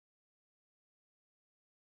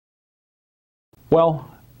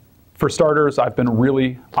Well, for starters, I've been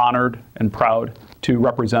really honored and proud to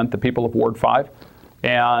represent the people of Ward 5,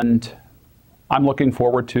 and I'm looking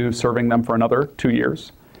forward to serving them for another 2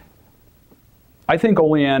 years. I think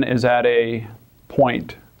Olean is at a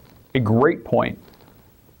point, a great point,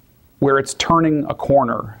 where it's turning a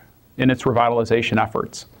corner in its revitalization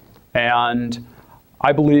efforts. And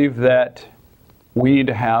I believe that we need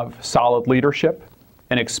to have solid leadership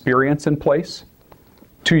and experience in place.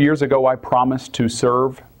 2 years ago, I promised to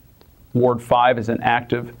serve Ward 5 as an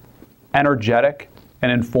active, energetic,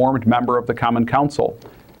 and informed member of the Common Council.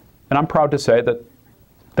 And I'm proud to say that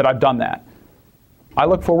I've done that. I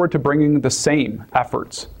look forward to bringing the same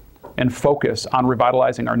efforts and focus on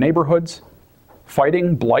revitalizing our neighborhoods,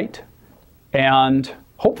 fighting blight, and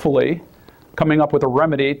hopefully coming up with a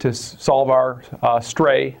remedy to solve our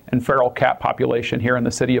stray and feral cat population here in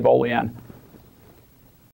the city of Olean.